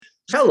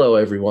Hello,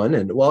 everyone,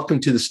 and welcome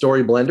to the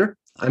Story Blender.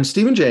 I'm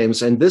Stephen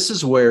James, and this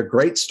is where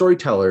great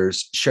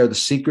storytellers share the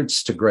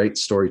secrets to great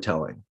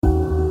storytelling.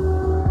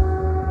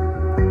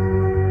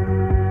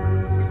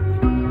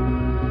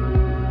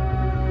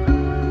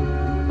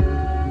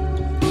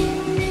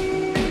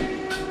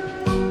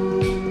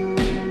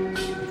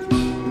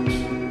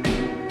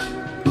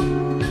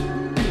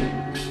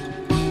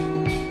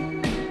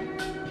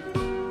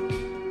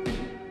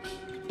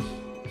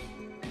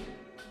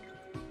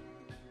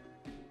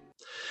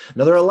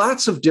 Now, there are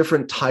lots of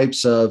different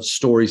types of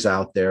stories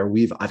out there.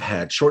 I've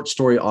had short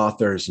story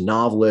authors,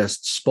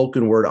 novelists,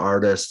 spoken word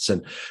artists,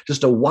 and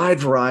just a wide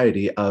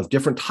variety of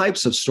different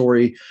types of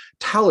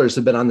storytellers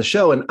have been on the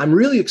show. And I'm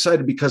really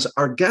excited because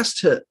our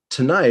guest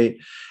tonight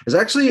is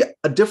actually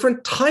a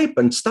different type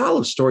and style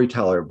of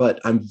storyteller, but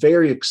I'm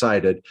very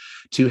excited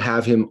to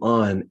have him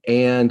on.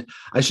 And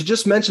I should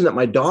just mention that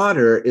my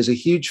daughter is a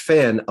huge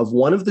fan of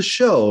one of the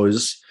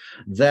shows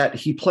that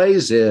he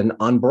plays in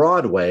on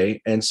Broadway.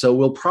 And so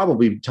we'll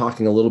probably be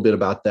talking a little bit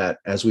about that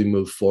as we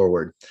move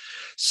forward.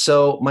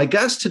 So my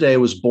guest today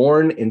was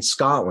born in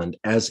Scotland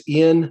as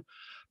Iain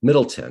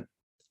Middleton.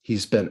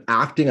 He's been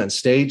acting on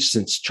stage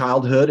since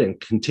childhood and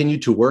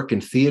continued to work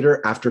in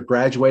theater after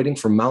graduating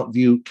from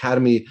Mountview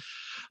Academy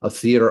of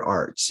Theater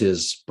Arts.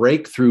 His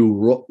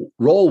breakthrough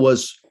role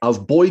was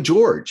of Boy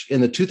George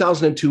in the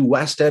 2002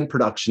 West End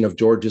production of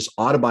George's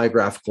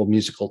autobiographical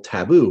musical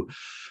Taboo,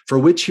 for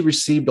which he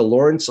received a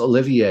Laurence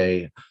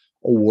Olivier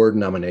Award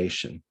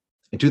nomination.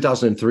 In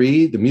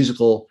 2003, the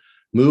musical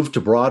moved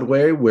to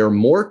Broadway, where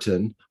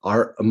Morton,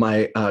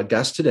 my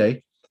guest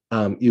today,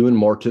 Euan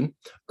Morton,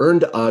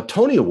 earned a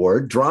Tony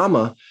Award,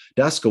 Drama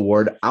Desk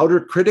Award,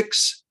 Outer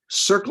Critics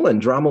Circle,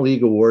 and Drama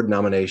League Award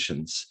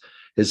nominations.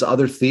 His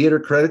other theater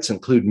credits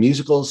include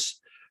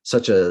musicals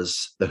such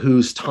as The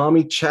Who's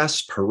Tommy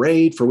Chess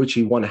Parade, for which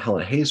he won a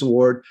Helen Hayes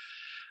Award,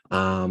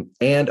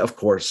 and of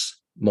course,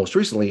 most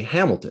recently,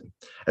 Hamilton,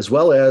 as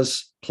well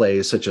as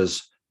plays such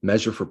as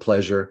Measure for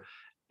Pleasure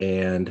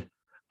and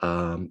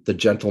The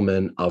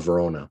Gentleman of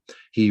Verona.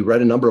 He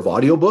read a number of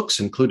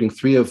audiobooks, including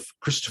 3 of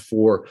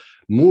Christopher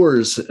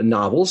Moore's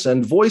novels,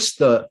 and voiced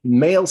the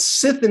male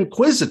Sith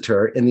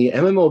Inquisitor in the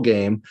MMO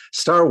game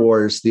Star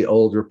Wars: The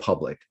Old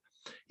Republic.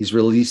 He's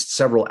released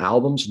several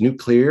albums,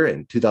 Nuclear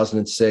in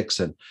 2006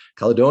 and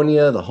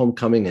Caledonia, The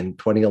Homecoming in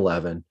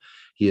 2011.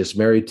 He is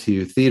married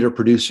to theater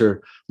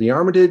producer Lee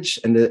Armitage,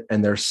 and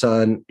their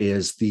son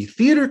is the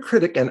theater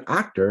critic and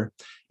actor,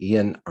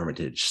 Iain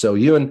Armitage. So,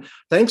 Euan,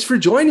 thanks for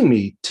joining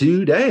me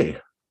today.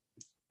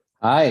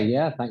 Hi,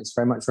 yeah, thanks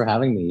very much for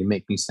having me. You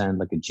make me sound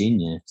like a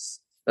genius.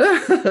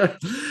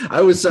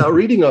 I was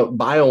reading a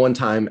bio one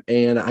time,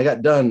 and I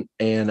got done,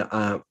 and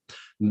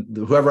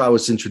whoever I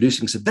was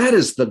introducing said, that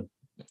is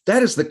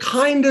the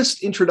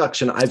kindest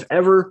introduction I've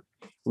ever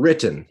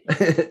written.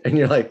 And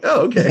you're like,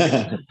 oh,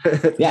 okay.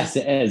 Yes,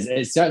 it is.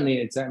 It's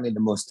certainly the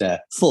most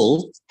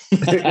full.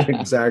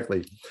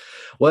 Exactly.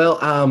 Well,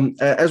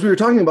 as we were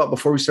talking about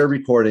before we started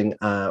recording,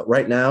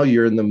 right now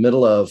you're in the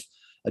middle of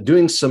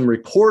doing some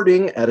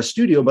recording at a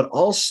studio, but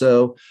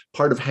also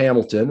part of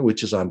Hamilton,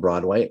 which is on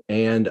Broadway.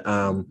 And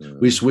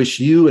we just wish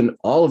you and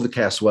all of the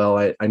cast well.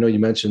 I know you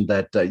mentioned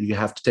that you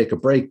have to take a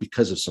break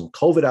because of some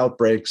COVID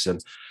outbreaks,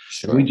 and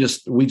sure.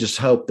 We just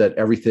hope that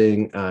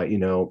everything,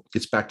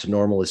 gets back to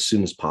normal as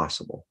soon as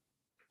possible.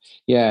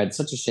 Yeah, it's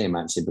such a shame,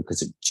 actually,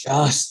 because it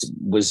just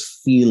was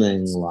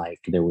feeling like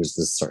there was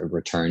this sort of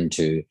return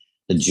to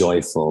the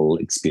joyful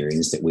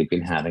experience that we'd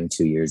been having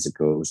 2 years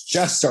ago. It was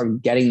just sort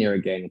of getting there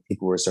again, and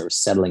people were sort of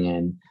settling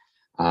in,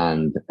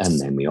 and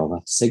then we all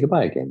have to say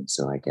goodbye again.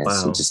 So I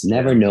guess you just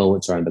never know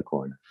what's around the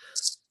corner.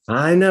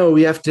 I know,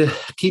 we have to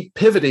keep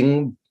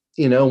pivoting,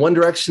 one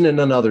direction and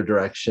another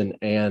direction.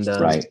 And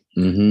right.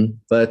 Mm-hmm.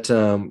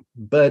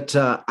 But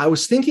I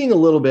was thinking a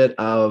little bit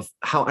of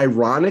how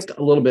ironic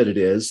a little bit it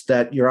is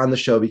that you're on the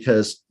show,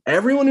 because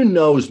everyone who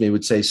knows me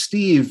would say,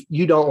 Steve,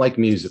 you don't like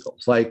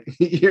musicals. Like,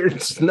 you're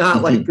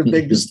not like the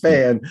biggest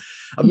fan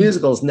of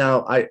musicals.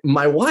 Now,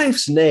 my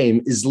wife's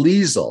name is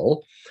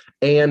Liesl,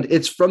 and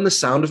it's from The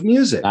Sound of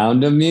Music.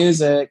 Sound of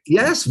Music.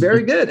 Yes,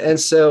 very good. And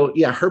so,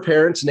 yeah, her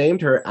parents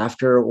named her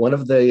after one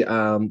of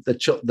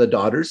the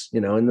daughters,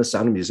 in The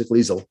Sound of Music,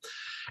 Liesl.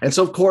 And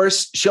so, of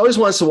course, she always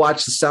wants to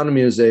watch The Sound of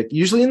Music,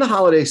 usually in the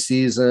holiday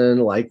season,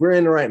 like we're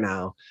in right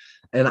now.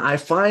 And I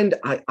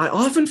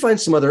often find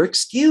some other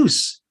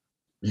excuse,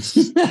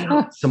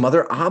 some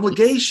other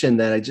obligation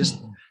that I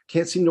just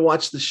can't seem to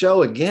watch the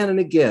show again and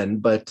again.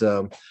 But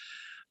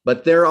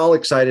they're all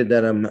excited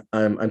that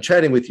I'm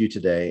chatting with you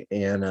today,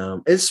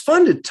 and it's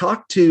fun to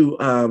talk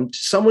to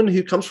someone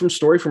who comes from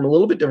story from a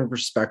little bit different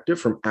perspective,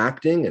 from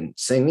acting and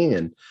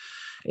singing,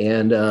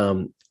 and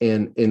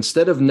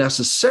instead of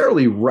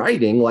necessarily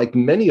writing like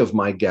many of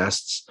my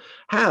guests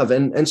have,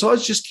 and so I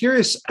was just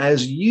curious,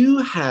 as you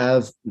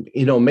have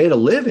made a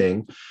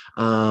living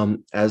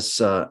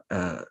as on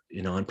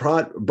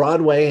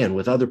Broadway and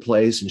with other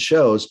plays and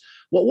shows,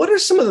 what are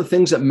some of the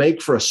things that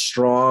make for a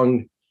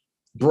strong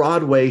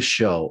Broadway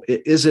show,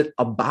 is it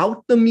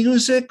about the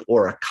music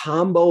or a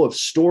combo of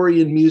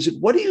story and music?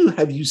 What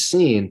have you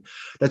seen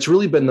that's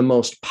really been the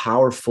most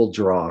powerful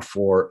draw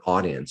for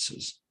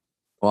audiences?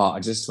 Well, I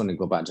just want to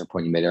go back to a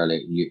point you made earlier.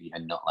 You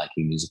not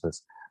liking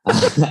musicals.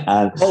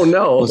 Oh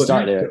no! We'll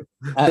start there.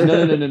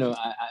 No.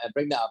 I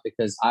bring that up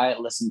because I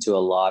listen to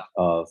a lot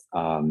of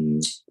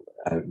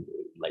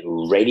like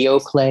radio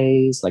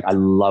plays. Like I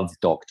love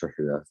Doctor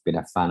Who. I've been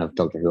a fan of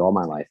Doctor Who all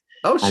my life.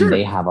 Oh, sure. And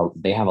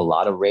they have a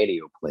lot of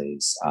radio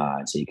plays,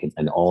 so you can,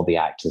 and all the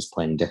actors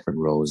playing different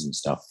roles and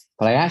stuff.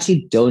 But I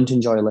actually don't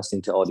enjoy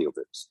listening to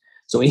audiobooks.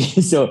 So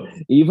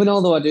even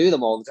although I do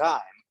them all the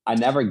time, I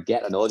never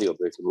get an audiobook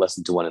and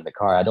listen to one in the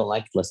car. I don't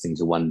like listening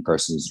to one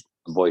person's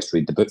voice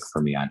read the book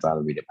for me. I'd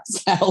rather read it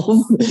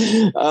myself.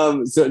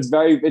 So it's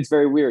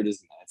very weird,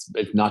 isn't it?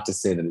 It's not to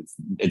say that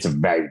it's a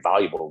very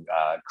valuable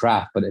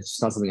craft, but it's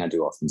just not something I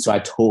do often. So I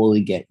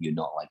totally get you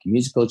not liking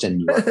musicals,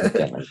 and you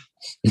get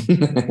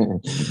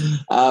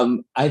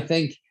I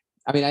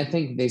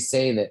think they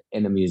say that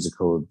in a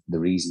musical, the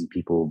reason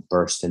people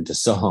burst into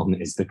song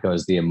is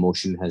because the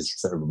emotion has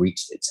sort of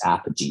reached its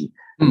apogee,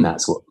 and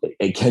that's what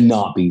it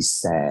cannot be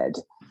said.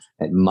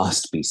 It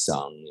must be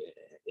sung.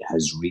 It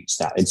has reached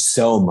that. It's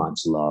so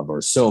much love,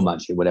 or so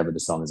much whatever the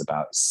song is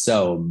about,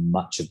 so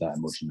much of that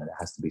emotion that it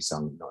has to be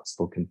sung, not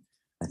spoken.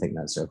 I think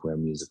that's sort of where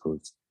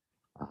musicals.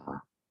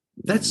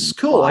 That's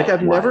cool. Like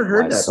I've never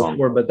heard that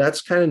before, but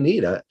that's kind of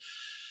neat.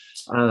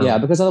 Yeah,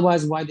 because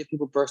otherwise, why do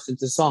people burst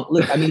into song?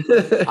 Look, I mean,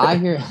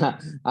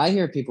 I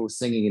hear people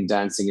singing and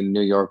dancing in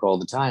New York all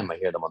the time. I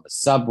hear them on the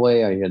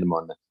subway. I hear them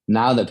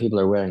now that people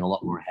are wearing a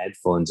lot more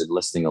headphones and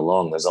listening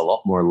along. There's a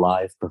lot more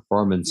live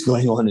performance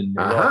going on in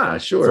New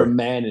York, sure,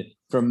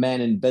 for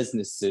men in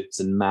business suits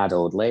and mad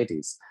old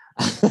ladies,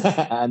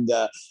 and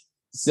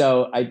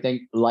so I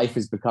think life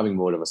is becoming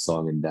more of a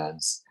song and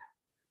dance.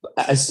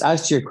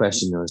 As to your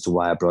question, though, as to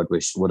why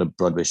what a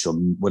Broadway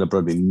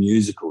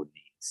musical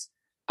needs,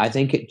 I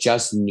think it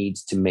just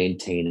needs to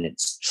maintain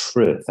its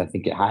truth. I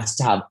think it has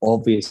to have,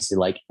 obviously,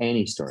 like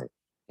any story,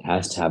 it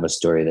has to have a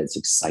story that's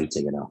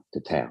exciting enough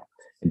to tell.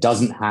 It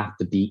doesn't have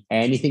to be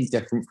anything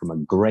different from a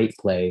great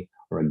play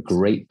or a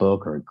great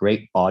book or a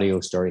great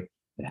audio story.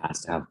 It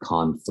has to have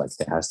conflict.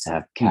 It has to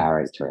have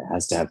character. It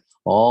has to have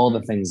all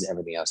the things that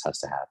everything else has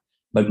to have.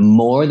 But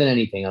more than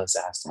anything else,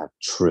 it has to have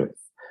truth.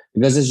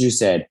 Because as you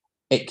said,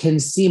 it can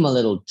seem a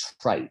little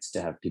trite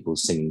to have people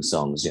singing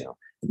songs,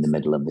 in the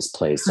middle of this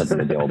play,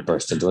 suddenly they all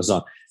burst into a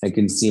song. It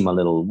can seem a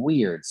little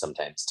weird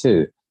sometimes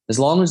too. As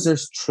long as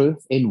there's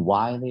truth in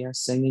why they are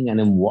singing and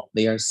in what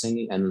they are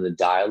singing and in the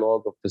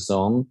dialogue of the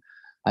song,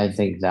 I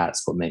think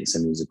that's what makes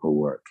a musical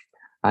work.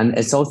 And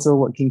it's also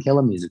what can kill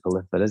a musical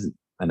if there isn't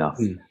enough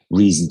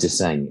reason to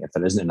sing, if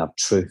there isn't enough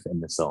truth in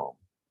the song.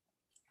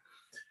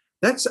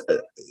 That's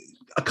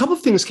a couple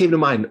of things came to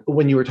mind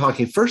when you were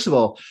talking. First of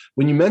all,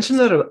 when you mentioned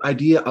that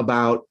idea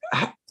about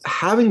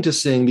having to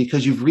sing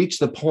because you've reached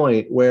the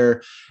point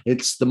where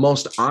it's the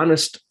most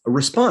honest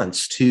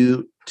response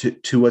to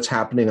what's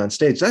happening on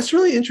stage. That's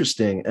really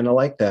interesting, and I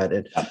like that.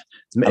 It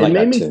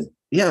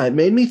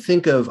made me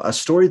think of a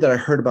story that I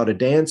heard about a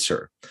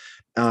dancer.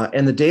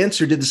 And the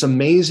dancer did this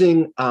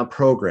amazing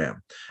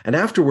program. And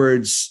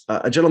afterwards,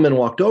 a gentleman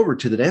walked over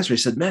to the dancer. He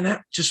said, "Man,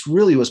 that just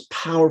really was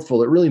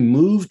powerful. It really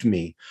moved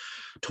me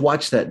to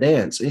watch that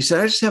dance." And he said,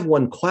 "I just have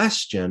one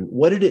question.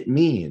 What did it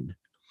mean?"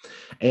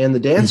 And the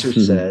dancer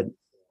said,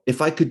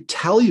 "If I could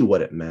tell you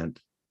what it meant,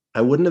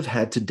 I wouldn't have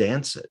had to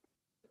dance it."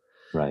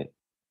 Right.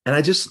 And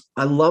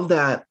I love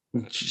that,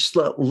 just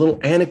a little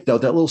anecdote,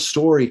 that little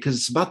story, because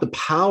it's about the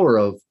power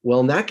of, well,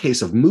 in that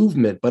case, of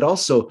movement, but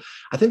also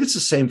I think it's the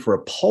same for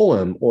a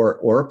poem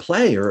or a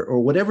play or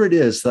whatever it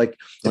is. Like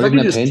if I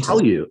could just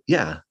tell you,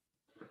 yeah.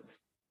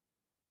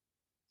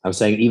 I was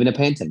saying even a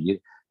painting,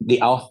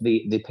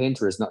 the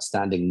painter is not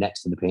standing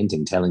next to the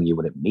painting telling you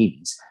what it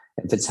means.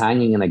 If it's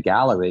hanging in a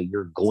gallery,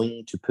 you're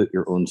going to put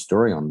your own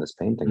story on this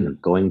painting. You're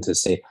going to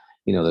say,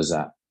 there's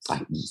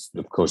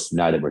of course,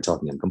 now that we're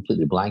talking, I'm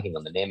completely blanking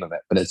on the name of it,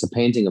 but it's a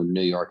painting of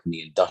New York in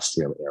the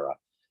industrial era,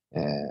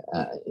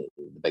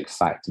 the big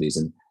factories.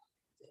 And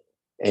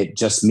it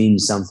just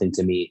means something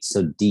to me. It's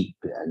so deep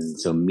and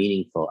so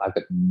meaningful. I've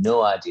got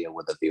no idea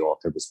whether the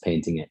author was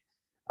painting it,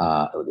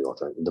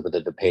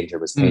 whether the painter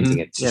was painting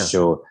it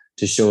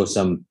to show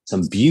some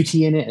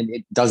beauty in it. And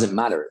it doesn't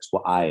matter. It's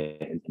what I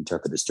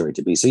interpret the story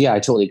to be. So yeah, I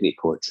totally agree.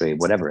 Poetry,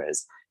 whatever it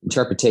is,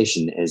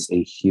 interpretation is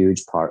a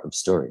huge part of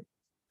story.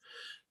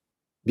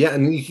 Yeah,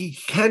 and you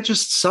can't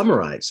just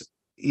summarize,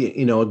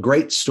 a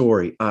great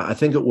story. I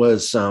think it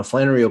was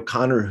Flannery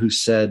O'Connor who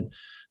said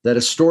that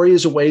a story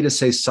is a way to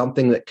say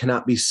something that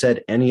cannot be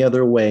said any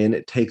other way, and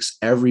it takes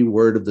every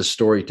word of the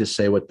story to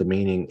say what the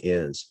meaning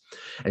is.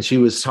 And she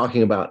was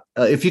talking about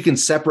if you can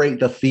separate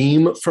the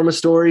theme from a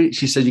story,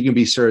 she said you can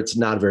be sure it's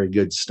not a very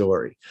good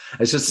story.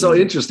 It's just so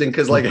interesting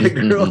because, like, I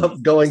grew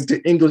up going to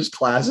English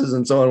classes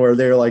and so on where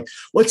they're like,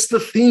 "What's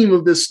the theme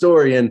of this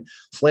story?" And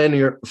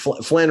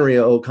Flannery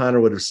O'Connor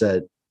would have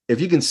said,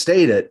 "If you can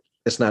state it,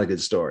 it's not a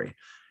good story.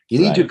 You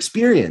need to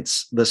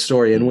experience the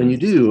story, and when you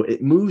do,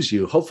 it moves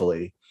you,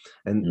 hopefully."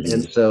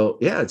 And so,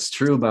 yeah, it's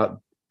true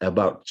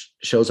about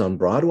shows on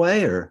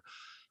Broadway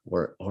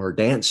or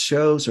dance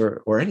shows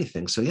or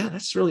anything. So yeah,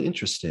 that's really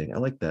interesting. I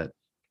like that.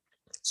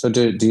 So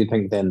do you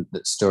think then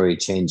that story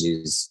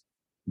changes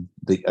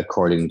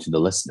according to the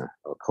listener,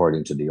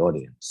 according to the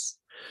audience?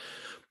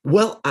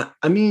 Well,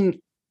 I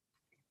mean,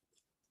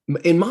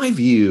 in my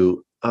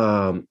view,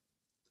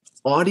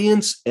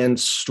 audience and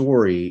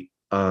story,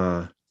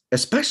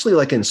 especially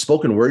like in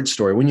spoken word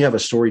story, when you have a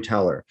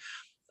storyteller,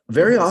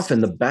 very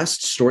often the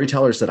best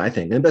storytellers that I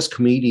think, and the best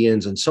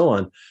comedians and so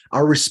on,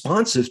 are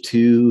responsive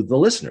to the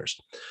listeners,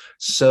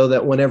 so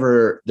that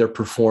whenever they're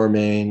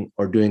performing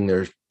or doing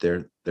their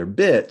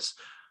bits,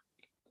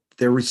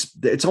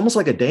 it's almost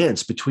like a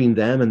dance between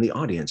them and the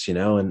audience,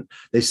 and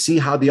they see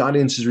how the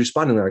audience is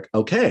responding. They're like,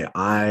 okay,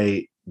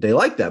 they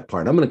like that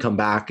part. I'm going to come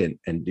back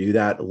and do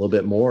that a little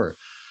bit more.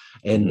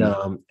 And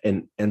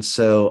and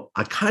so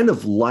I kind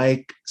of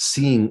like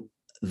seeing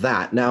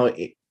that. Now,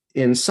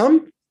 in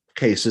some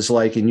cases,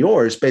 like in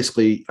yours,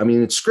 basically, I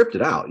mean, it's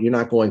scripted out. You're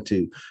not going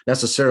to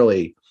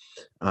necessarily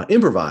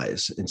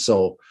improvise. And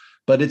so,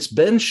 but it's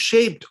been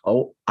shaped,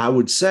 I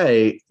would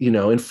say,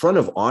 in front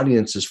of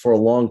audiences for a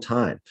long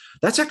time.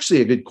 That's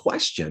actually a good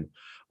question.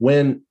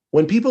 When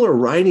people are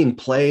writing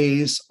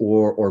plays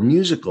or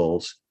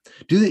musicals,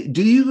 do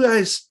you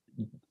guys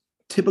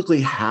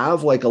typically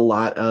have like a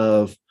lot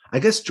of, I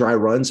guess, dry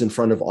runs in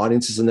front of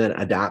audiences and then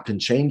adapt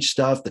and change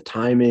stuff, the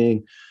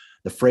timing,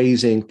 the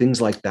phrasing,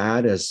 things like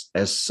that, as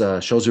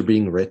shows are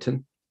being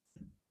written?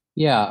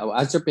 Yeah,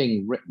 as they're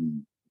being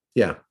written,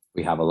 yeah,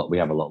 we have a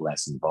lot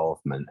less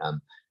involvement.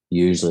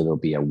 Usually there'll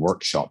be a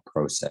workshop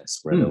process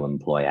where they'll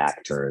employ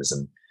actors,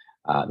 and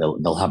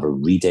they'll have a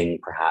reading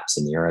perhaps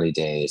in the early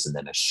days, and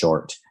then a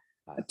short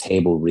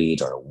table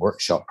read or a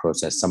workshop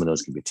process. Some of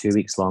those can be 2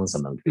 weeks long,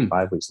 some of them can be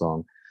 5 weeks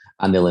long,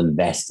 and they'll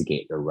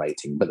investigate their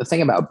writing. But the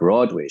thing about a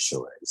Broadway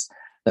show is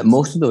that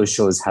most of those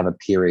shows have a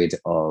period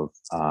of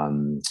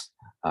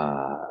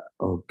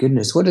oh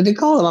goodness, what do they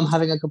call them? I'm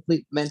having a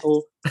complete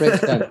mental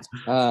breakdown.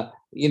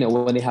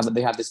 When they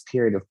have this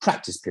period of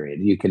practice period,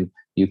 you can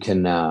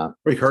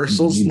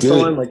rehearsals and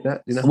so on like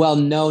that. Well,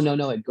 no,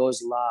 it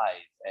goes live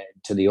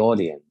to the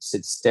audience.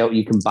 It's still,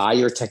 you can buy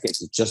your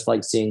tickets. It's just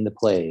like seeing the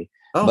play,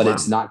 but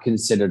it's not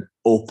considered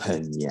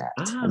open yet,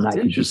 and that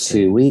could be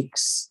 2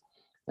 weeks.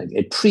 Like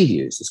it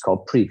previews. It's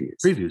called previews.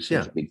 Previews,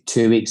 yeah. It could be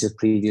 2 weeks of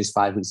previews,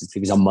 5 weeks of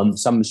previews, a month.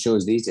 Some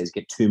shows these days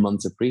get 2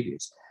 months of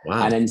previews.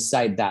 Wow. And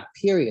inside that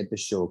period, the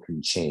show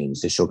can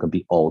change. The show can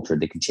be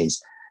altered. They can change.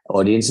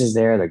 Audiences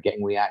there, they're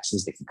getting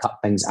reactions. They can cut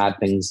things, add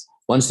things.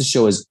 Once the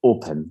show is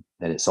open,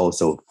 then it's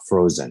also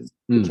frozen.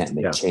 You can't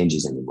make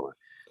changes anymore.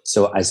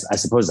 So I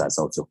suppose that's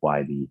also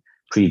why the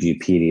preview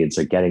periods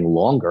are getting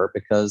longer,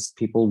 because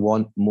people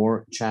want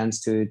more chance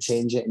to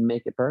change it and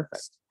make it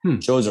perfect.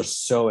 Shows are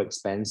so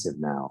expensive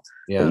now.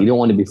 Yeah. You don't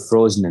want to be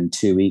frozen in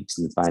 2 weeks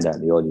and find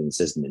out the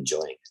audience isn't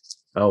enjoying it.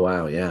 Oh,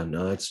 wow. Yeah,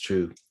 no, that's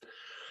true.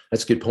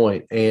 That's a good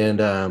point. And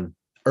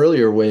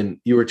earlier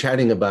when you were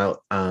chatting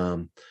about,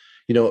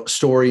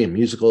 story and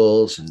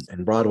musicals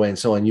and Broadway and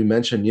so on, you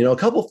mentioned, a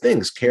couple of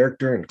things,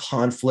 character and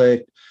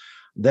conflict,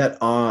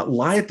 that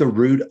lie at the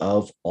root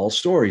of all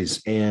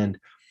stories. And,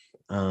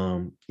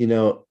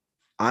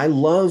 I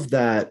love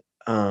that,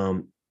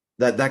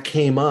 that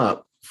came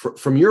up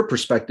from your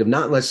perspective,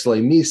 not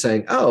necessarily me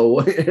saying,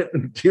 oh,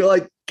 do you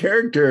like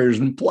characters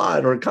and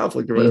plot or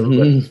conflict or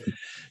whatever,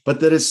 but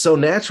that it's so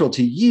natural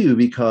to you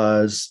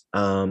because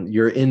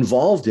you're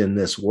involved in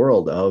this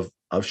world of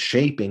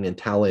shaping and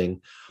telling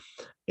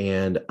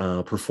and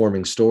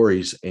performing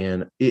stories.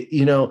 And,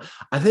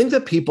 I think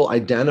that people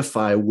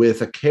identify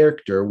with a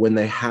character when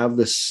they have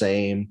the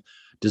same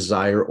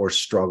desire or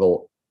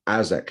struggle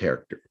as that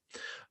character.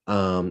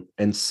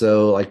 And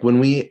so like when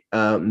we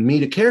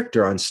meet a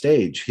character on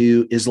stage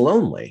who is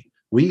lonely,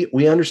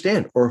 we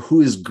understand, or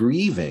who is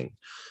grieving,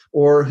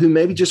 or who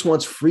maybe just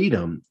wants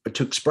freedom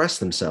to express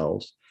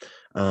themselves,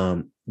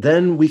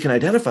 then we can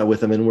identify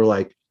with them. And we're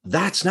like,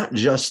 that's not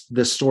just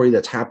the story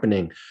that's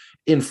happening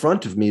in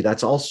front of me.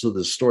 That's also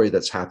the story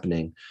that's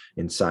happening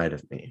inside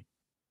of me.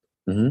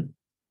 Mm-hmm.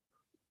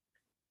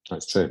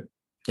 That's true.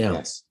 Yeah.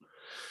 Yes.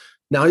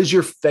 Now, is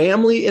your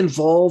family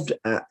involved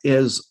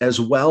as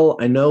well?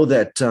 I know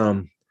that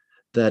in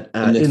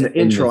the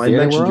intro I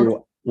mentioned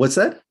what's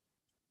that?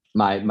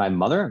 My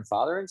mother and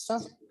father and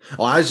stuff.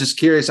 Oh, I was just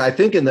curious. I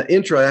think in the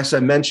intro, as I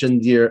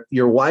mentioned,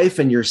 your wife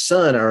and your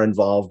son are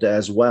involved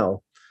as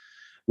well.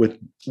 With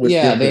but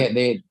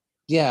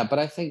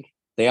I think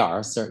they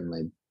are,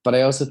 certainly. But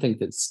I also think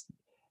that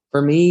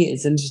for me,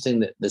 it's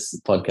interesting that this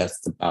podcast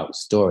is about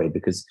story,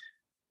 because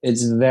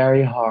it's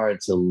very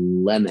hard to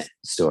limit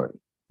story.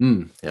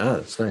 Yeah,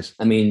 that's nice.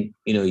 I mean,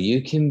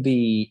 you can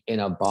be in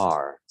a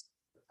bar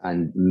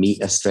and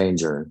meet a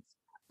stranger,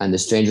 and the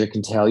stranger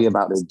can tell you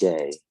about their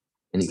day,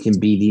 and it can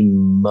be the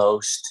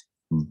most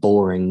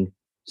boring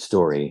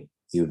story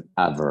you've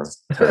ever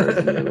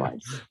heard in your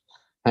life.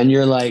 And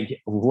you're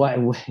like, what?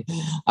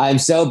 I'm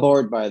so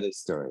bored by this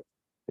story.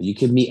 But you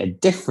can meet a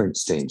different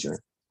stranger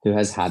who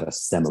has had a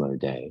similar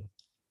day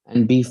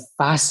and be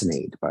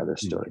fascinated by their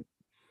story.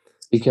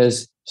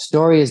 because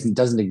story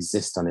doesn't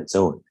exist on its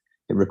own.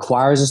 It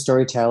requires a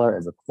storyteller.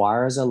 It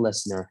requires a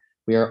listener.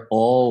 We are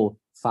all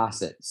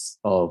facets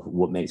of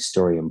what makes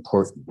story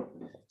important.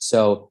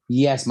 So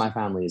yes, my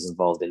family is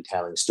involved in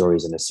telling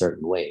stories in a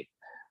certain way.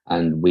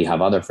 And we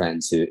have other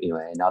friends who,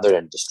 in other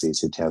industries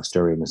who tell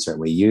story in a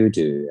certain way. You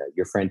do.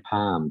 Your friend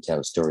Pam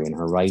tells story in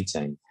her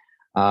writing.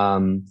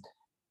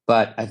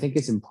 But I think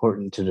it's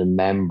important to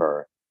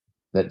remember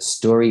that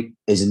story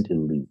isn't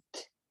elite.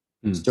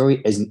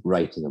 Story isn't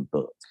writing a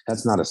book.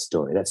 That's not a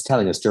story. That's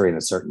telling a story in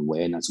a certain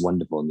way, and that's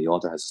wonderful, and the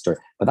author has a story.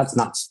 But that's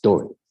not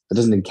story. That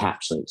doesn't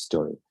encapsulate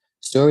story.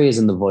 Story is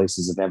in the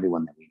voices of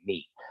everyone that we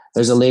meet.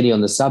 There's a lady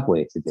on the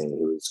subway today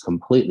who was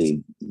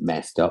completely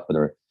messed up with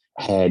her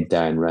head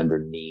down around her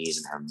knees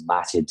and her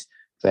matted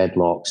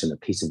dreadlocks and a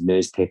piece of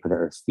newspaper at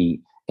her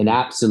feet in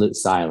absolute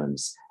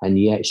silence. And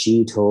yet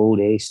she told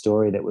a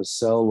story that was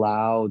so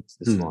loud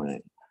this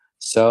morning.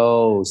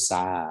 So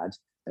sad.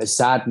 A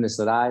sadness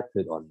that I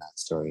put on that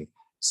story.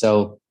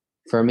 So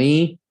for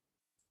me,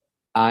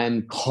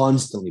 I'm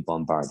constantly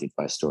bombarded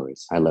by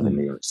stories. I live in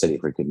New York City,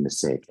 for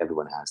goodness sake.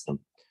 Everyone has them.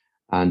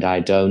 And I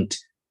don't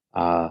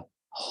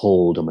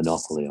hold a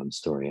monopoly on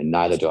story. And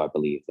neither do I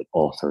believe that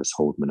authors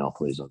hold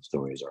monopolies on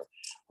stories, or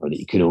that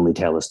you can only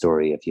tell a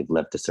story if you've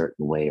lived a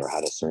certain way or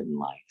had a certain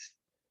life.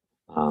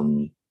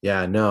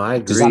 Yeah, no, I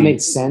agree. Does that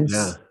make sense?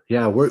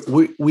 Yeah.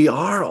 We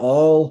are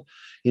all,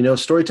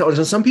 storytellers.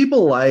 And some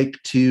people like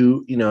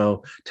to,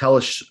 tell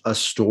a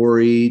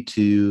story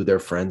to their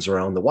friends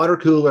around the water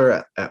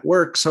cooler at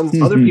work. Some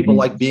other people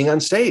like being on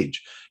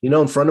stage,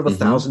 in front of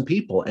 1,000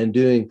 people and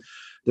doing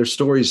their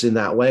stories in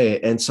that way.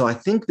 And so I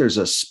think there's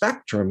a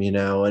spectrum,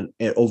 and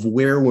of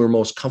where we're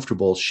most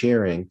comfortable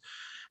sharing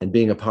and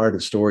being a part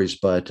of stories.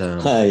 But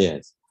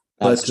yes,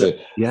 that's true.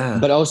 Yeah.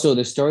 But also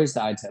the stories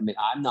that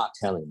I'm not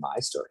telling my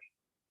story.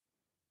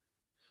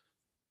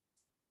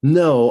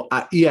 No,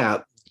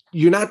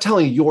 you're not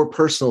telling your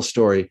personal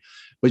story,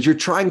 but you're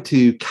trying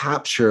to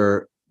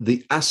capture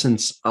the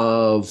essence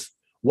of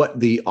what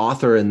the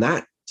author in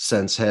that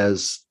sense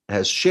has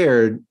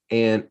shared,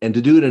 and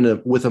to do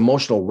it with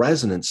emotional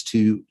resonance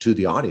to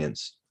the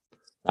audience.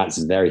 That's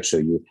very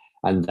true.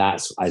 And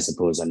that's, I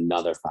suppose,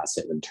 another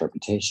facet of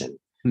interpretation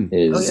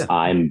is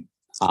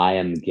I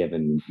am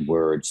given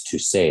words to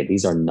say.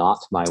 These are not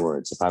my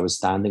words. If I was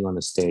standing on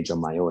a stage on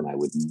my own, I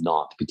would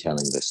not be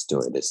telling this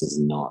story. This is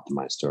not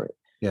my story.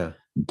 Yeah.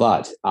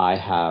 But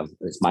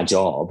it's my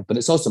job, but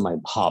it's also my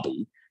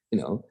hobby.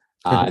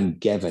 I'm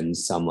given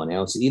someone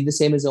else, even the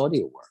same as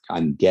audio work.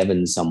 I'm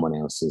given someone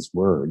else's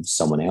words,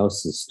 someone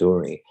else's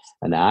story,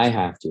 and I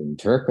have to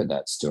interpret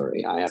that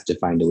story. I have to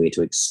find a way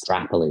to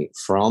extrapolate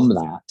from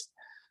that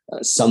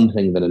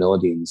something that an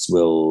audience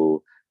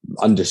will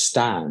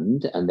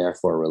understand and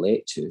therefore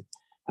relate to,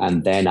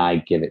 and then I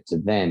give it to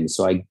them.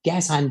 So I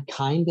guess I'm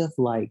kind of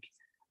like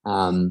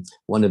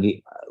one of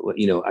the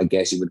I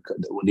guess you would call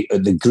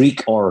the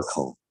Greek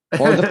oracle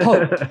or the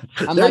Pope.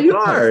 There you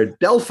are,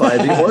 Delphi,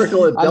 the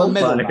oracle of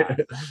Delphi.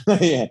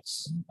 Yeah,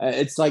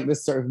 it's like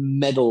this sort of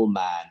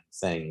middleman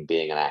thing,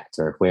 being an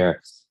actor,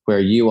 where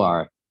you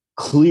are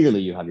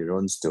clearly, you have your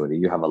own story,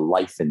 you have a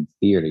life in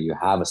theatre, you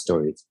have a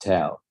story to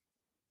tell,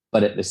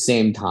 but at the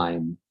same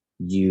time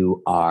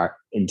you are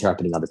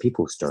interpreting other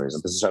people's stories.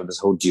 And there's sort of this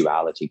whole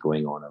duality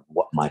going on of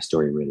what my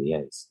story really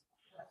is.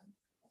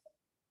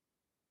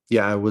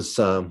 Yeah, I was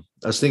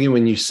thinking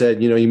when you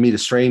said, you meet a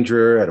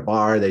stranger at a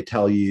bar, they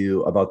tell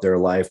you about their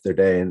life, their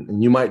day,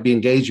 and you might be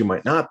engaged, you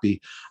might not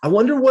be. I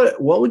wonder what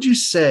would you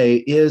say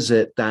is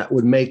it that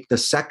would make the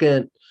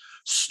second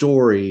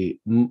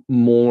story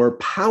more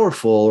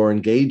powerful or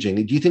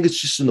engaging? Do you think it's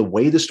just in the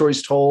way the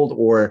story's told,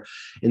 or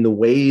in the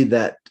way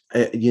that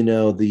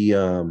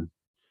the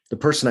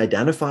person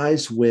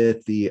identifies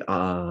with the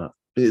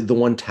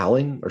one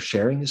telling or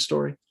sharing the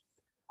story?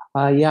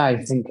 I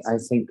think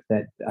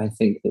that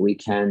we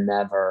can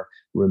never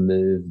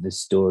remove the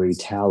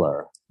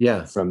storyteller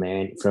from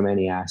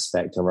any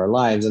aspect of our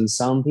lives. And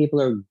some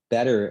people are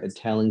better at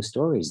telling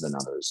stories than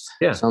others.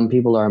 Yeah. Some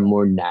people are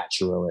more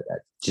natural at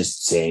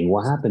just saying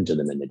what happened to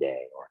them in the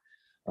day,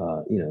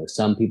 or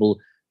some people.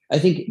 I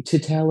think to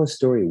tell a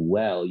story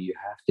well, you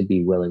have to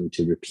be willing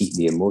to repeat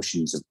the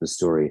emotions of the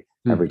story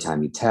every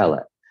time you tell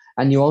it,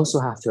 and you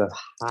also have to have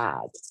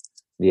had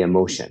the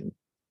emotion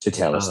to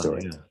tell a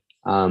story.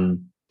 Yeah.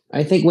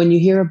 I think when you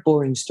hear a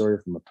boring story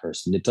from a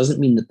person, it doesn't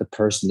mean that the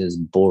person is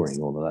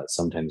boring, although that's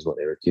sometimes what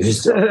they're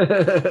accused of.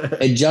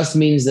 It just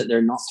means that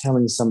they're not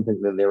telling something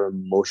that they're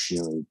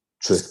emotionally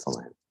truthful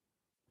in.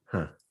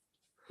 Huh.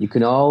 You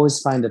can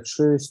always find a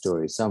true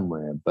story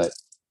somewhere, but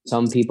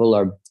some people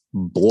are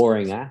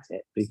boring at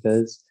it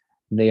because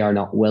they are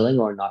not willing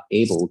or not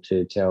able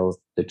to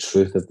tell the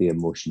truth of the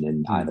emotion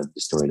in either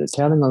the story they're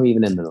telling or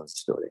even in their own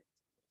story.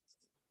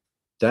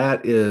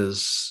 That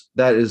is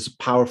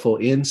powerful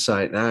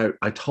insight. And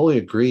I totally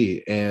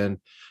agree. And,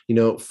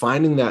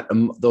 finding that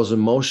those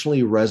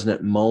emotionally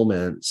resonant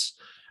moments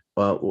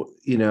Well,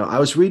 I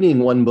was reading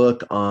one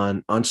book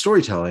on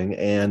storytelling,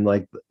 and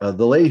like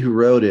the lady who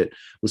wrote it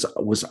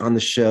was on the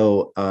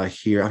show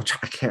here. I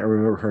can't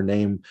remember her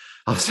name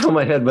off the top of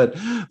my head, but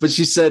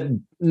she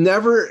said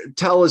never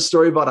tell a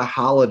story about a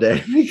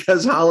holiday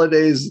because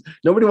holidays,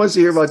 nobody wants to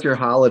hear about your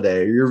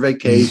holiday or your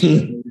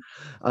vacation.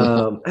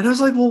 And I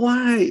was like, well,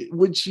 why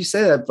would she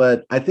say that?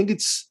 But I think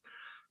it's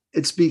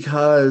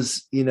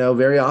because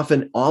very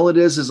often all it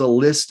is a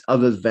list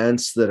of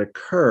events that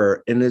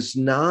occur, and is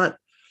not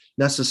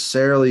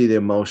necessarily the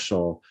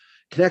emotional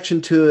connection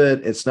to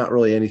it. It's not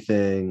really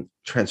anything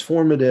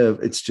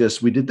transformative. It's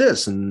just, we did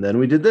this and then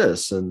we did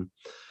this, and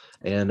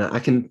I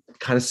can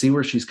kind of see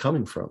where she's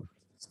coming from.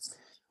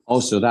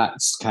 Also, that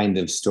kind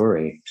of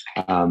story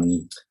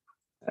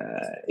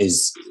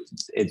is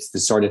it's the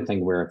sort of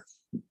thing where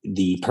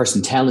the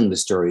person telling the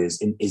story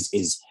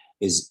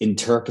is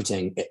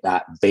interpreting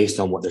that based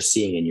on what they're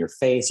seeing in your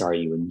face. Are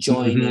you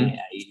enjoying it?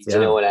 Do you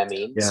know what I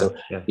mean? Yeah. So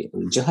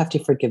you'll have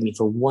to forgive me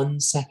for 1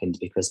 second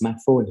because my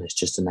phone has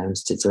just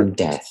announced its own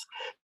death.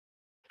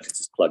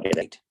 Just plug it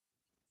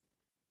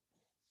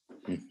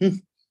in. Mm-hmm.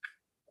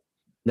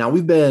 Now,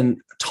 we've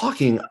been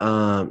talking,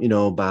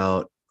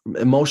 about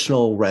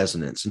emotional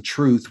resonance and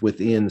truth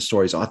within the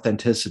stories,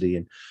 authenticity,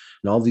 and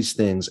all these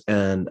things.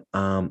 And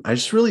I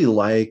just really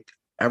like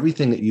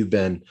everything that you've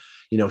been,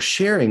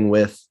 sharing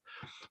with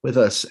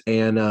us.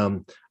 And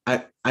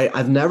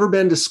I've never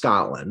been to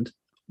Scotland,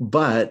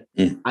 but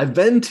I've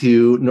been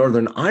to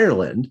Northern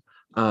Ireland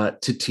to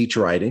teach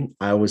writing.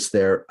 I was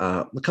there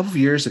a couple of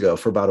years ago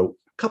for about a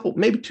couple,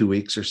 maybe 2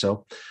 weeks or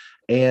so.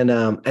 And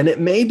it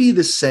may be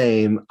the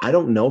same. I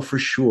don't know for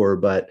sure,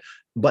 but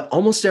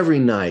almost every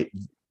night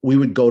we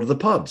would go to the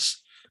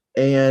pubs,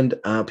 and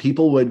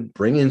people would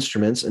bring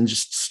instruments and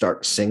just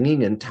start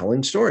singing and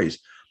telling stories.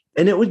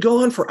 And it would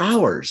go on for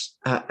hours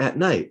at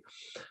night.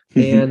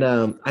 And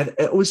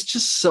it was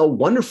just so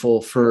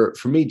wonderful for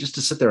me just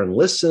to sit there and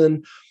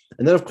listen.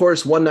 And then, of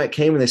course, one night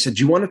came and they said,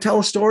 do you want to tell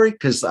a story?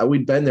 Because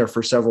we'd been there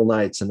for several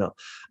nights. And I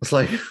was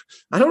like,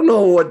 I don't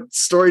know what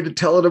story to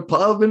tell at a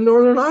pub in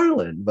Northern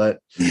Ireland. But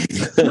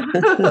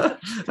I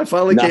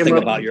finally Nothing came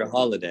up about your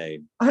holiday.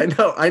 I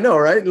know,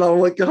 right? And I'm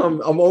like, I'm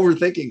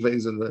overthinking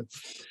things.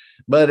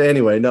 But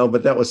anyway, no,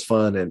 but that was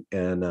fun.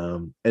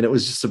 And it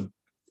was just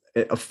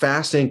a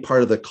fascinating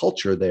part of the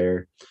culture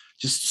there.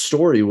 Just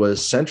story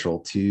was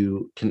central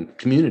to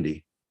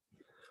community.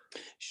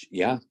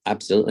 Yeah,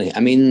 absolutely.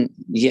 I mean,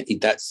 yeah,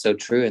 that's so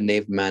true. And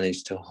they've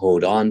managed to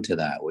hold on to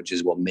that, which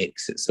is what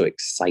makes it so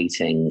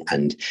exciting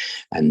and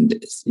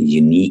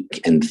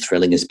unique and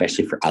thrilling,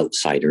 especially for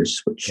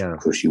outsiders, which of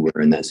course you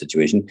were in that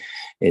situation.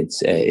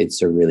 It's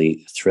a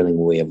really thrilling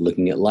way of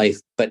looking at life.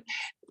 But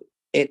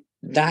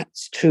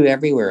that's true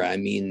everywhere. I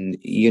mean,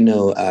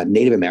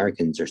 Native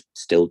Americans are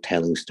still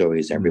telling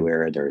stories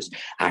everywhere. There's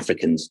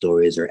African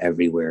stories are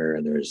everywhere.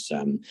 There's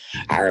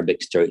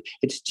Arabic stories.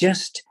 It's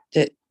just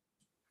that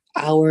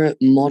our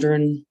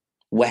modern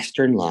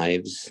Western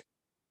lives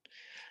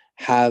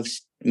have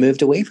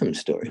moved away from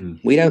story.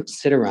 We don't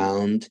sit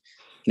around.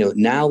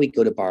 Now we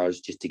go to bars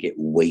just to get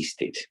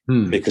wasted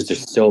because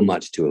there's so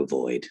much to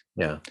avoid.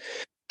 Yeah.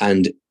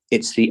 And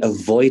it's the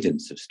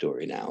avoidance of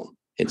story now.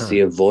 It's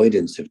the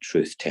avoidance of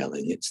truth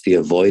telling. It's the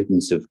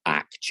avoidance of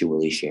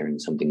actually sharing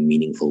something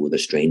meaningful with a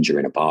stranger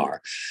in a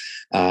bar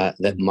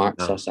that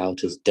marks us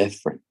out as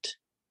different.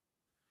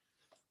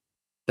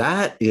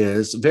 That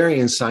is very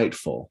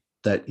insightful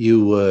that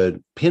you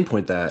would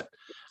pinpoint that.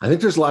 I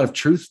think there's a lot of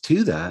truth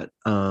to that.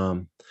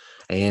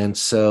 And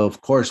so, of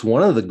course,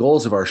 one of the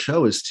goals of our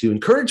show is to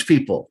encourage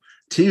people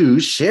to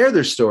share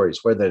their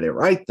stories, whether they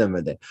write them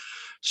or they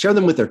share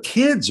them with their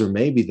kids, or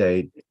maybe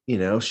they,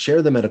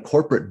 share them at a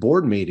corporate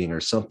board meeting or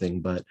something.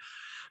 But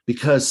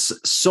because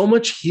so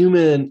much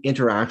human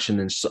interaction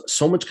and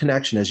so much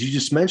connection, as you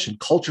just mentioned,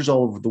 cultures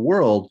all over the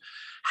world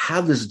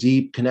have this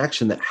deep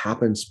connection that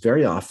happens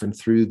very often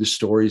through the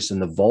stories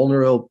and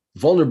the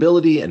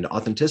vulnerability and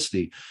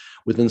authenticity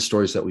within the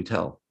stories that we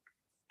tell.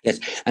 Yes.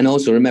 And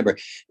also remember,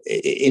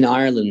 in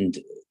Ireland,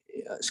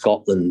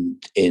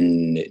 Scotland,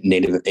 in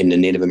the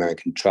Native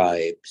American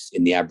tribes,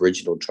 in the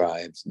Aboriginal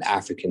tribes, in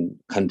African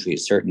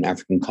countries, certain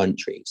African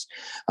countries,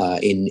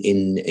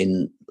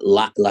 in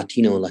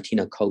Latino and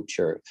Latina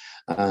culture,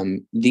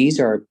 these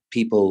are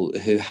people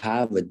who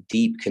have a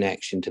deep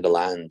connection to the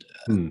land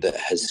that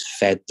has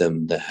fed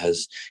them, that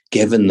has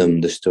given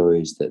them the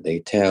stories that they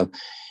tell.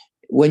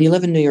 When you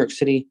live in New York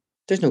City,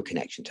 there's no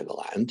connection to the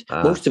land.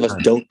 Most of us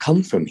don't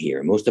come from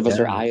here. Most of us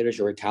are Irish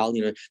or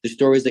Italian. The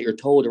stories that you're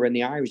told are in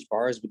the Irish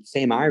bars with the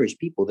same Irish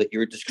people that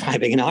you're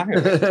describing in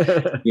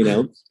Ireland.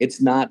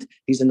 It's not,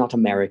 these are not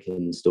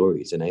American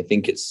stories. And I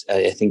think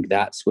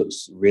that's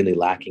what's really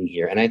lacking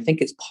here. And I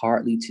think it's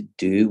partly to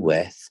do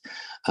with,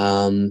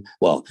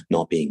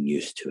 not being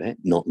used to it,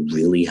 not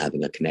really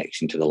having a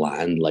connection to the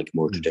land like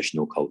more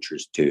traditional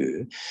cultures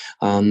do.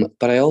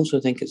 But I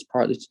also think it's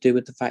partly to do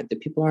with the fact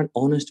that people aren't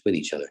honest with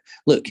each other.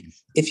 Look,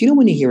 if you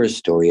don't want to hear a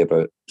story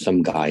about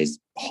some guy's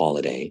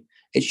holiday,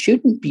 it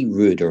shouldn't be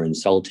rude or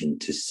insulting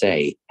to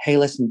say, hey,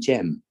 listen,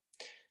 Jim,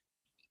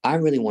 I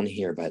really want to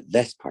hear about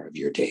this part of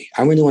your day.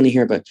 I really want to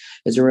hear about,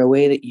 is there a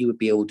way that you would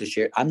be able to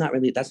share? That's not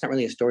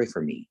really a story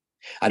for me.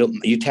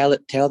 You tell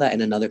that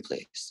in another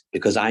place,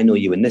 because I know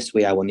you in this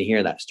way. I want to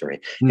hear that story.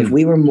 If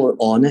we were more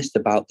honest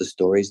about the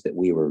stories that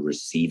we were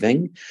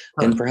receiving,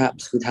 then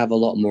perhaps we'd have a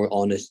lot more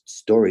honest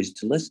stories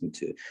to listen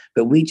to.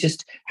 But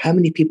how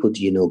many people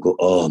do you know go,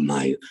 oh,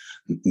 my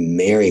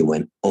Mary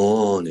went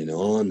on and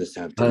on this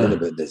afternoon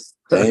about this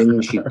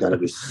thing she'd done.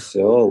 It was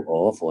so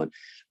awful.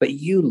 But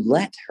you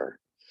let her.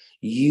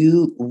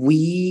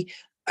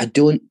 I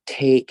don't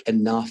take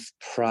enough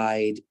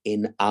pride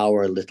in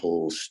our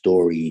little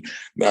story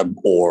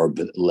orb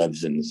that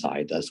lives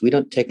inside us. We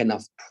don't take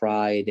enough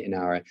pride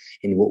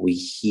in what we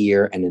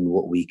hear and in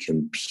what we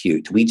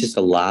compute. We just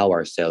allow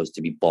ourselves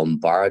to be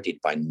bombarded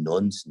by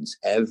nonsense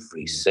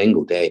every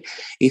single day.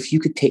 If you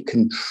could take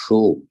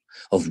control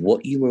of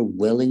what you are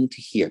willing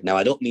to hear. Now,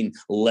 I don't mean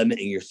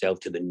limiting yourself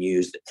to the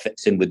news that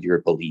fits in with your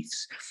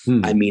beliefs.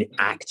 I mean,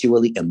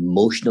 actually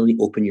emotionally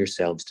open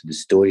yourselves to the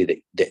story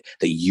that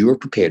you're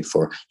prepared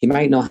for. You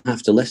might not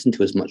have to listen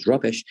to as much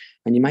rubbish,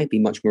 and you might be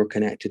much more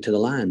connected to the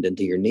land and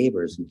to your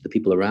neighbors and to the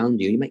people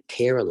around you. You might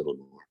care a little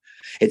more.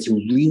 It's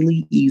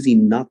really easy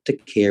not to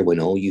care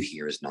when all you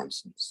hear is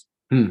nonsense.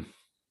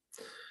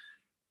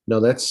 No,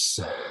 that's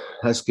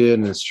good,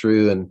 and it's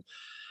true. And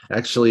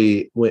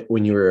actually,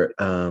 when you were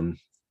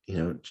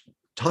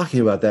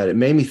talking about that, it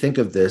made me think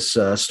of this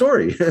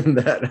story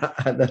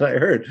that I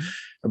heard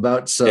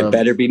about some. It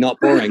better be not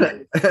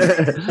boring.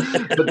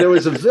 But there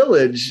was a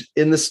village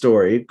in the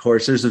story. Of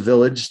course, there's a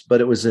village,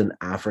 but it was in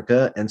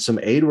Africa, and some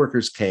aid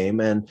workers came,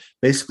 and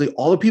basically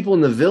all the people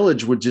in the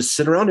village would just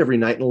sit around every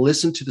night and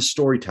listen to the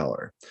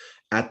storyteller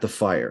at the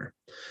fire.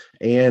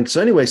 And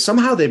so anyway,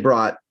 somehow they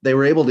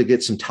were able to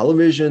get some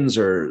televisions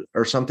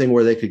or something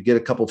where they could get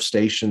a couple of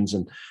stations,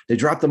 and they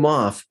dropped them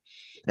off.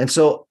 And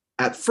so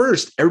at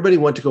first, everybody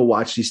went to go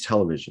watch these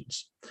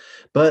televisions.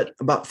 But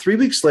about 3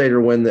 weeks later,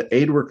 when the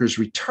aid workers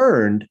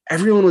returned,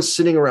 everyone was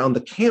sitting around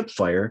the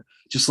campfire,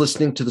 just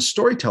listening to the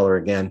storyteller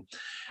again.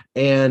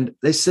 And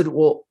they said,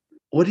 well,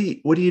 what are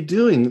you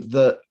doing?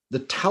 The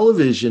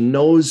television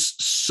knows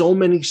so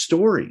many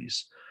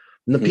stories.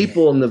 And the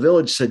people in the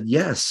village said,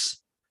 yes,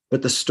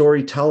 but the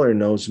storyteller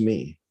knows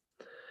me.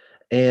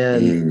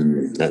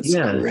 And that's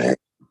correct.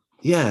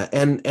 Yeah,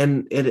 and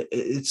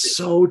it's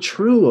so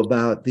true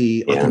about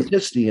the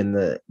authenticity and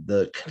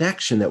the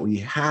connection that we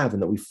have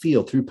and that we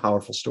feel through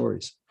powerful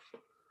stories.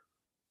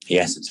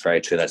 Yes, it's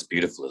very true. That's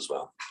beautiful as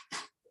well.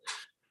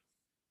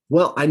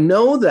 Well, I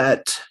know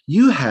that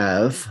you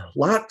have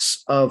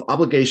lots of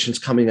obligations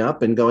coming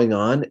up and going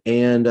on,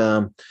 and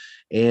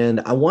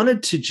I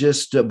wanted to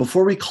just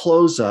before we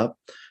close up,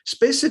 just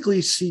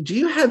basically see, do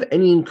you have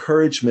any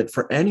encouragement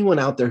for anyone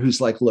out there who's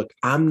like, look,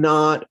 I'm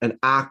not an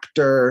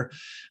actor,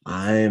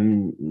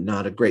 I'm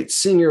not a great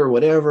singer or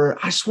whatever.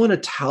 I just want to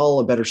tell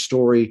a better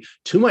story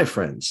to my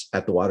friends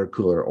at the water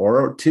cooler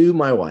or to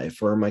my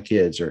wife or my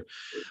kids or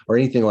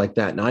anything like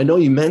that. Now, I know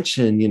you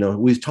mentioned,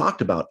 we've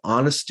talked about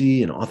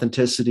honesty and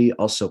authenticity,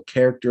 also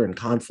character and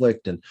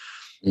conflict. And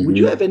would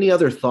you have any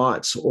other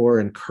thoughts or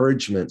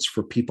encouragements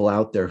for people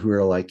out there who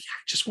are like,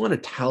 I just want to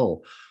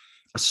tell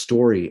a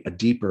story, a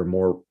deeper,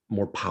 more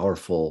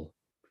powerful,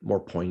 more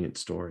poignant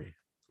story?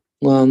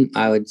 Well,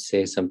 I would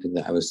say something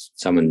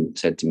someone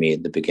said to me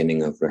at the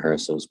beginning of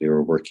rehearsals. We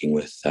were working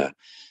with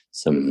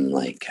some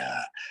like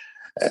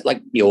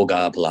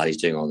yoga, Pilates,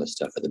 doing all this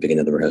stuff at the beginning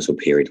of the rehearsal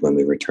period when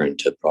we returned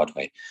to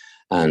Broadway.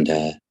 And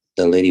the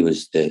lady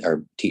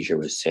our teacher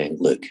was saying,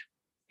 look,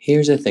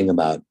 here's the thing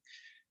about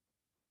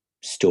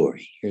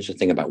story. Here's the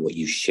thing about what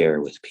you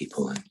share with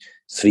people. And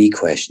 3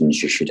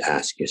 questions you should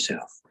ask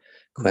yourself.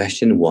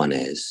 Question 1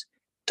 is,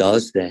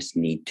 does this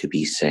need to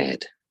be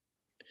said?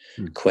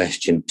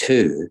 Question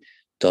 2,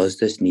 does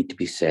this need to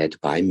be said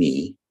by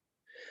me?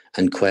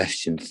 And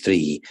question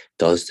 3,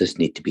 does this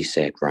need to be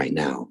said right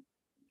now?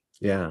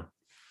 Yeah.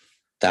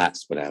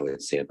 That's what I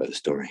would say about the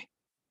story.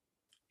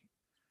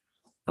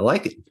 I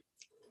like it.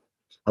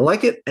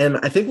 And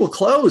I think we'll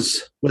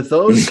close with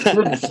those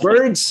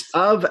words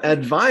of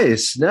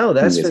advice. No,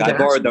 that's fantastic. I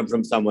borrowed them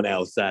from someone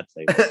else,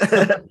 sadly.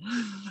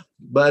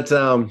 But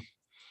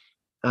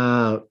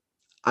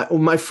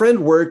my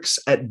friend works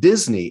at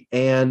Disney,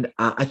 and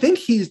I think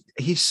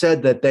he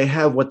said that they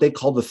have what they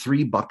call the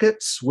 3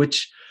 buckets,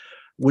 which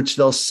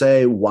they'll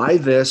say, why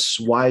this,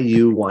 why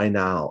you, why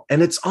now?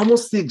 And it's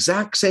almost the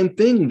exact same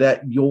thing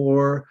that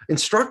your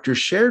instructor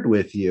shared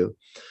with you.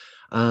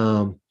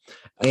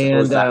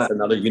 And that's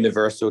another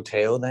universal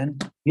tale then?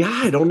 Yeah,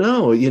 I don't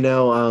know.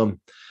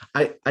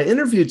 I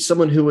interviewed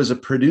someone who was a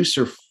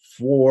producer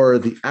for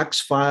the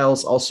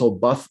X-Files, also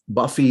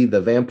Buffy,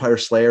 the Vampire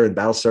Slayer, and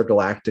Battlestar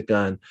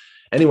Galactica. And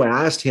anyway,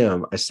 I asked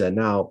him, I said,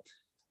 now,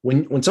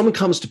 when someone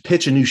comes to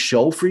pitch a new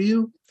show for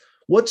you,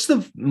 what's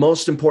the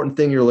most important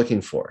thing you're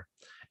looking for?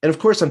 And of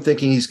course, I'm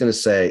thinking he's going to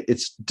say,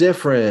 it's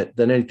different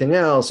than anything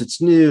else.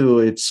 It's new,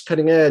 it's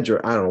cutting edge,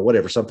 or I don't know,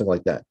 whatever, something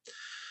like that.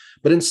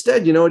 But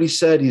instead, you know what he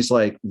said? He's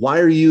like, why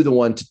are you the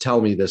one to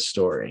tell me this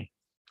story?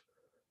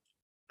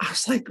 I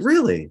was like,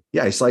 really?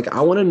 Yeah. He's like,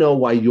 I want to know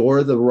why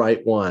you're the right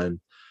one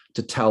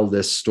to tell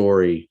this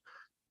story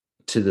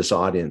to this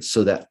audience.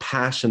 So that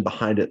passion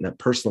behind it and that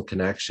personal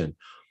connection,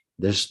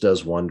 this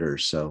does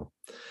wonders. So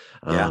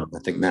I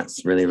think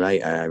that's really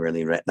right. I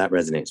really that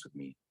resonates with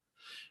me.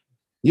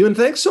 Euan,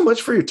 thanks so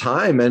much for your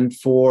time and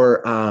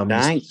for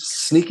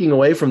sneaking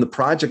away from the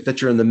project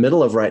that you're in the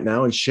middle of right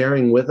now and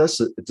sharing with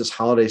us at this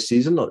holiday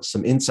season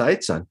some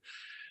insights on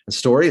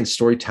story and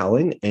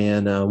storytelling.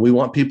 And we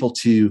want people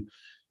to,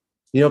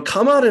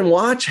 come out and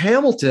watch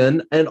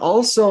Hamilton, and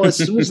also as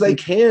soon as they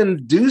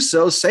can do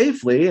so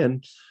safely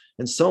and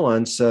so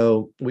on.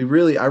 So I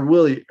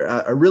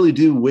really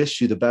do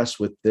wish you the best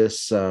with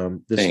this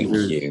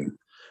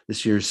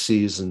year's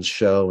season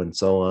show and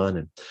so on.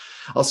 And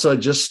also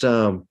just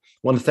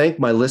want to thank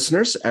my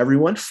listeners,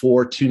 everyone,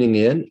 for tuning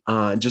in.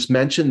 Just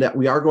mention that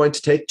we are going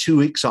to take 2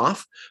 weeks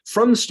off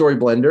from the Story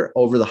Blender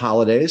over the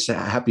holidays.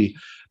 Happy,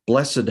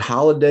 blessed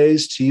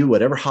holidays to you,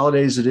 whatever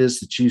holidays it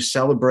is that you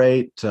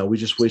celebrate. We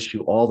just wish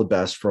you all the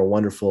best for a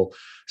wonderful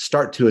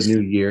start to a new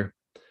year.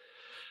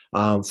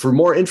 For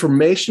more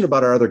information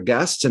about our other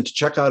guests and to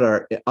check out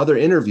our other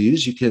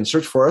interviews, you can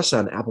search for us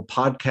on Apple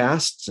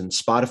Podcasts and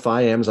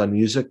Spotify, Amazon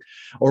Music,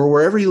 or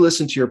wherever you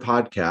listen to your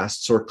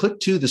podcasts, or click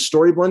to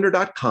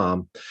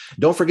thestoryblender.com.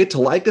 Don't forget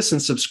to like us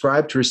and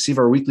subscribe to receive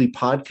our weekly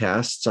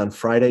podcasts on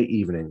Friday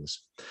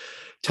evenings.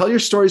 Tell your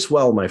stories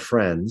well, my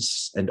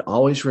friends, and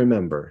always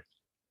remember,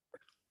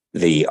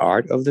 the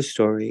art of the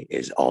story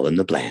is all in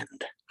the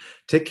blend.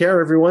 Take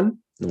care, everyone,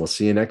 and we'll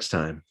see you next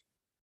time.